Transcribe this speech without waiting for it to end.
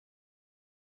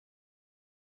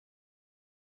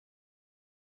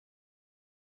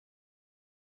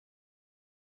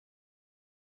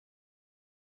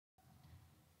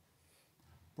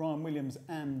Brian Williams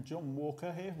and John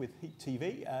Walker here with Heat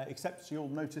TV, except you'll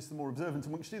notice the more observant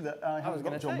amongst you that I haven't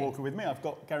got John Walker with me. I've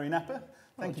got Gary Napper.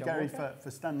 Thank you, Gary,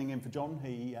 for standing in for John.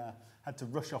 He had to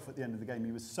rush off at the end of the game.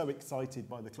 He was so excited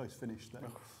by the close finish that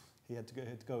he had to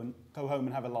go home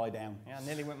and have a lie down. Yeah, I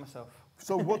nearly went myself.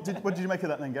 So what did you make of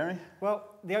that then, Gary?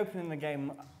 Well, the opening of the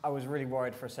game, I was really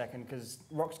worried for a second because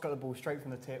Rox got the ball straight from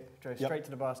the tip, drove straight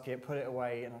to the basket, put it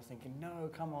away, and I was thinking,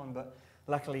 no, come on, but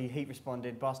luckily, Heat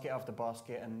responded, basket after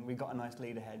basket, and we got a nice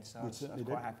lead ahead, so I was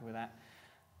quite happy with that.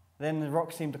 Then the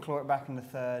Rock seemed to claw it back in the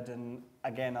third, and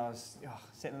again, I was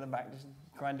sitting in the back, just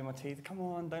grinding my teeth. Come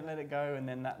on, don't let it go. And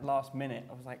then that last minute,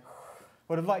 I was like,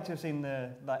 would have liked to have seen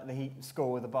the Heat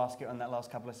score with a basket on that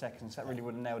last couple of seconds. That really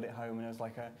would have nailed it home. And it was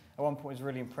like at one point, it was a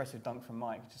really impressive dunk from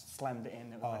Mike. Just slammed it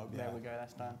in. It was like, there we go,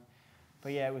 that's done.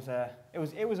 But yeah, it was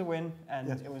a win, and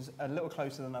it was a little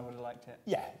closer than I would have liked it.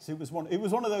 Yeah, so it was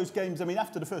one of those games. I mean,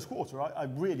 after the first quarter, I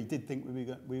really did think we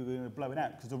were going to blow it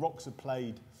out because the Rocks had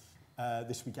played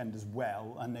this weekend as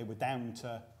well, and they were down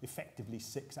to effectively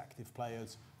 6 active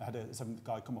players. They had a 7th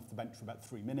guy come off the bench for about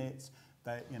 3 minutes.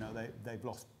 They've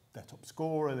lost their top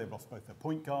scorer. They've lost both their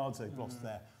point guards. They've lost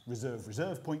their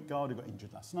reserve point guard who got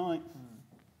injured last night.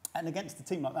 And against a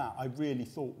team like that, I really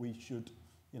thought we should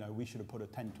have put a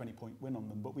 10, 20-point win on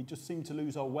them, but we just seemed to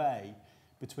lose our way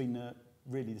between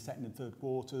really the second and third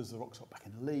quarters. The Rocks got back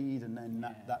in the lead, and then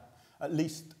that at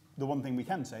least the one thing we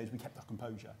can say is we kept our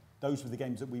composure. Those were the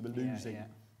games that we were losing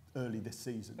early this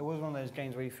season. It was one of those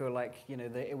games where you feel like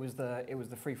it was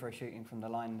the free throw shooting from the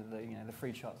line, the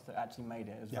free shots that actually made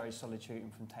it. It was very solid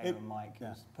shooting from Taylor and Mike. It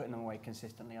was putting them away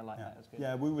consistently. I like that. It was good.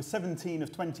 Yeah, we were 17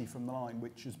 of 20 from the line,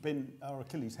 which has been our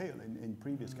Achilles heel in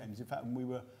previous games. In fact, we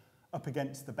were up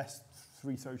against the best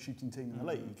free throw shooting team in the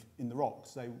league, in the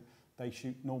Rocks. They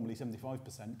shoot normally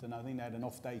 75%, and I think they had an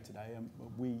off day today, and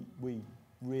we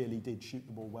really did shoot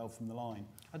the ball well from the line.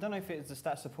 I don't know if it's the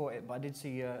stats support it, but I did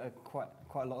see quite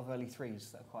a lot of early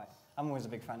threes. I'm always a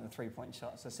big fan of the three-point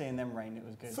shots, so seeing them rain, it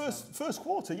was good. First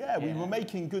quarter, we were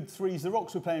making good threes. The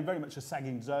Rocks were playing very much a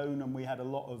sagging zone, and we had a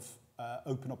lot of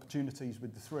open opportunities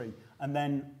with the three. And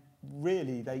then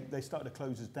really they started to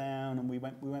close us down, and we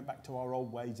went back to our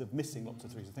old ways of missing lots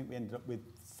of threes. I think we ended up with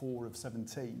 4 of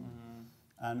 17,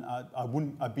 and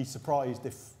I'd be surprised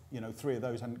if 3 of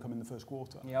those hadn't come in the first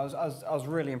quarter. Yeah, I was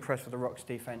really impressed with the Rocks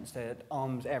defense. They had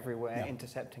arms everywhere,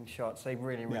 intercepting shots. They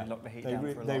really locked the Heat down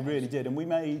for a lot. They really did,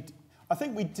 and I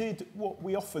think we did what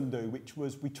we often do, which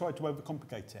was we tried to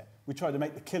overcomplicate it. We tried to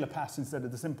make the killer pass instead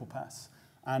of the simple pass,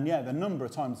 and the number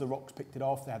of times the Rocks picked it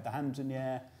off, they had their hands in the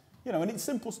air. And it's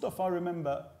simple stuff. I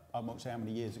remember, I won't say how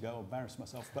many years ago, I'll embarrass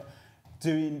myself, but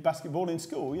doing basketball in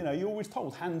school, you're always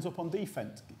told hands up on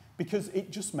defence because it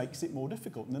just makes it more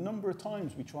difficult. And the number of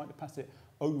times we tried to pass it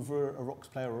over a Rocks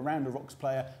player, around a Rocks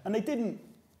player, and they didn't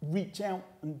reach out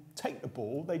and take the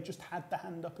ball, they just had the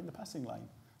hand up in the passing lane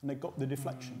and they got the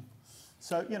deflection.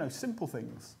 So, simple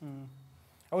things.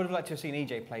 I would have liked to have seen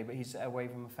EJ play, but he's away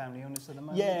from a family illness at the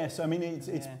moment. Yes, I mean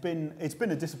it's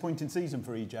been a disappointing season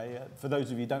for EJ. For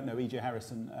those of you who don't know, EJ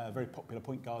Harrison, a very popular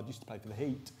point guard, used to play for the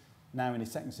Heat. Now in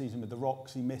his second season with the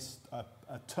Rocks, he missed a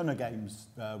ton of games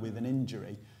with an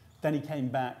injury. Then he came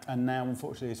back, and now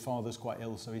unfortunately his father's quite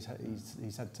ill, so he's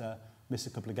had to miss a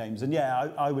couple of games. And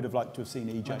I would have liked to have seen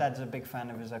EJ. My dad's a big fan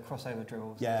of his crossover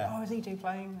drills. Yeah. Is EJ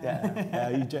playing?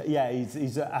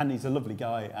 He's a lovely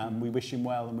guy, and we wish him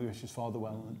well, and we wish his father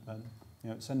well,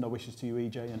 and send our wishes to you,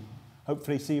 EJ, and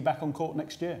hopefully see you back on court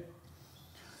next year.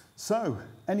 So,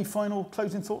 any final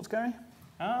closing thoughts, Gary?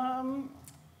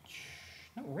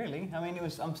 Not really. I mean,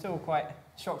 I'm still quite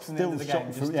shocked from the end of the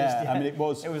game. I mean, it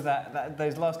was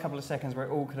those last couple of seconds where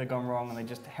it all could have gone wrong, and they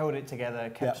just held it together,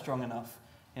 kept strong enough.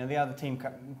 The other team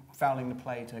kept fouling the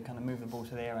play to kind of move the ball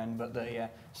to their end, but the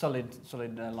solid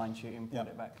line shooting pulled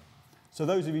it back. So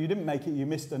those of you who didn't make it, you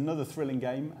missed another thrilling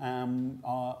game.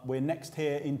 We're next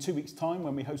here in 2 weeks' time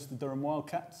when we host the Durham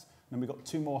Wildcats, and we've got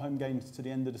 2 more home games to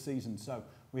the end of the season. So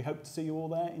we hope to see you all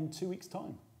there in 2 weeks'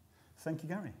 time. Thank you,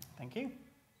 Gary. Thank you.